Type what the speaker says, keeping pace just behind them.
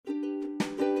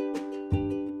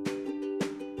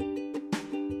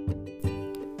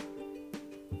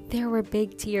There were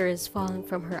big tears falling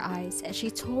from her eyes as she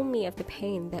told me of the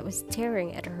pain that was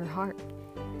tearing at her heart.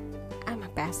 "I'm a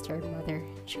bastard, mother,"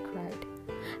 she cried.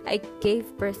 "I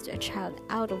gave birth to a child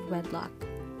out of wedlock."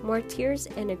 More tears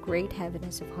and a great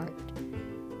heaviness of heart.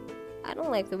 "I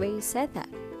don't like the way you said that,"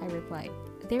 I replied.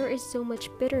 "There is so much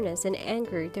bitterness and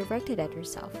anger directed at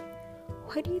yourself.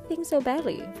 Why do you think so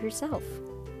badly of yourself?"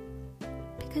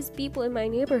 "Because people in my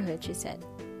neighborhood," she said,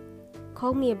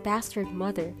 "call me a bastard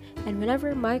mother, and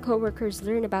whenever my coworkers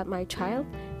learn about my child,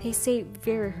 they say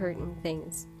very hurting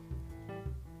things."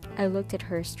 I looked at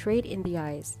her straight in the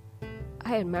eyes.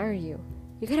 "I admire you.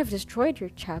 You could have destroyed your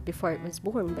child before it was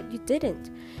born, but you didn't.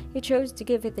 You chose to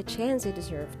give it the chance it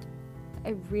deserved.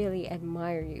 I really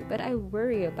admire you, but I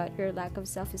worry about your lack of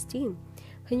self-esteem.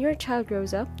 When your child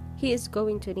grows up, he is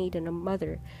going to need a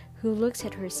mother who looks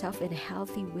at herself in a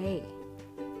healthy way."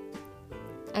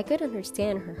 I could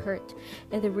understand her hurt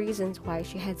and the reasons why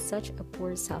she had such a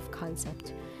poor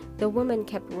self-concept. The woman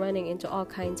kept running into all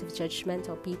kinds of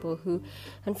judgmental people who,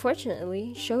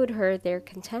 unfortunately, showed her their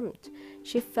contempt.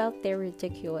 She felt their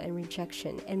ridicule and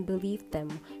rejection and believed them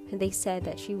when they said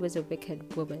that she was a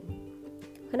wicked woman.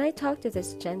 When I talked to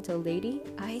this gentle lady,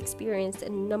 I experienced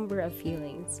a number of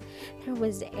feelings. There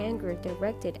was anger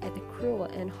directed at the cruel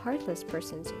and heartless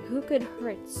persons who could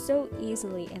hurt so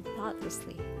easily and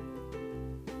thoughtlessly.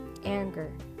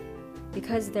 Anger,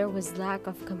 because there was lack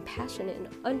of compassion and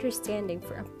understanding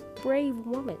for a brave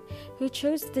woman who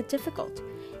chose the difficult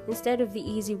instead of the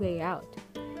easy way out.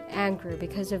 Anger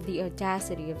because of the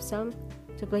audacity of some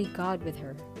to play God with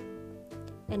her.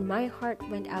 And my heart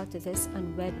went out to this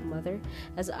unwed mother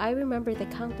as I remember the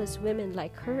countless women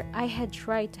like her I had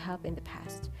tried to help in the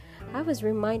past. I was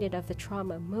reminded of the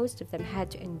trauma most of them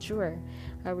had to endure.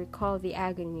 I recall the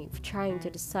agony of trying to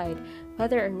decide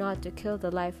whether or not to kill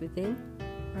the life within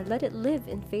or let it live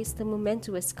and face the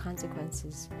momentous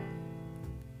consequences.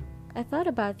 I thought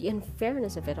about the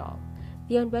unfairness of it all.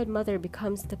 The unwed mother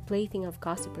becomes the plaything of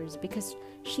gossipers because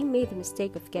she made the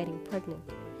mistake of getting pregnant.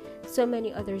 So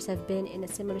many others have been in a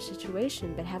similar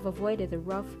situation but have avoided the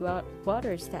rough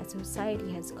waters that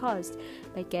society has caused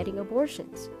by getting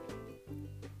abortions.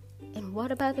 And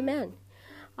what about the man?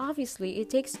 Obviously, it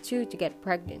takes two to get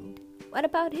pregnant. What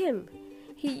about him?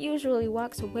 He usually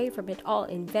walks away from it all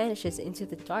and vanishes into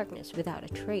the darkness without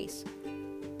a trace.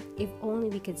 If only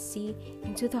we could see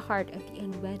into the heart of the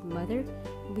unwed mother,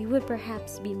 we would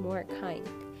perhaps be more kind.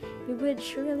 We would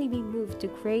surely be moved to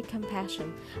great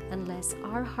compassion unless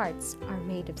our hearts are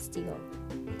made of steel.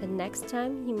 The next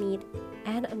time you meet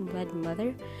an unwed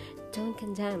mother, don't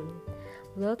condemn.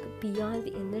 Look beyond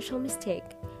the initial mistake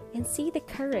and see the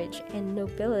courage and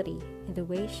nobility in the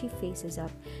way she faces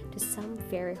up to some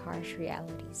very harsh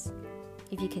realities.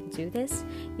 If you can do this,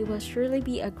 you will surely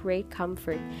be a great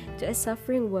comfort to a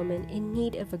suffering woman in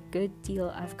need of a good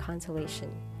deal of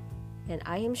consolation. And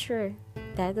I am sure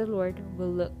that the Lord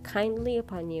will look kindly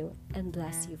upon you and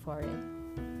bless you for it.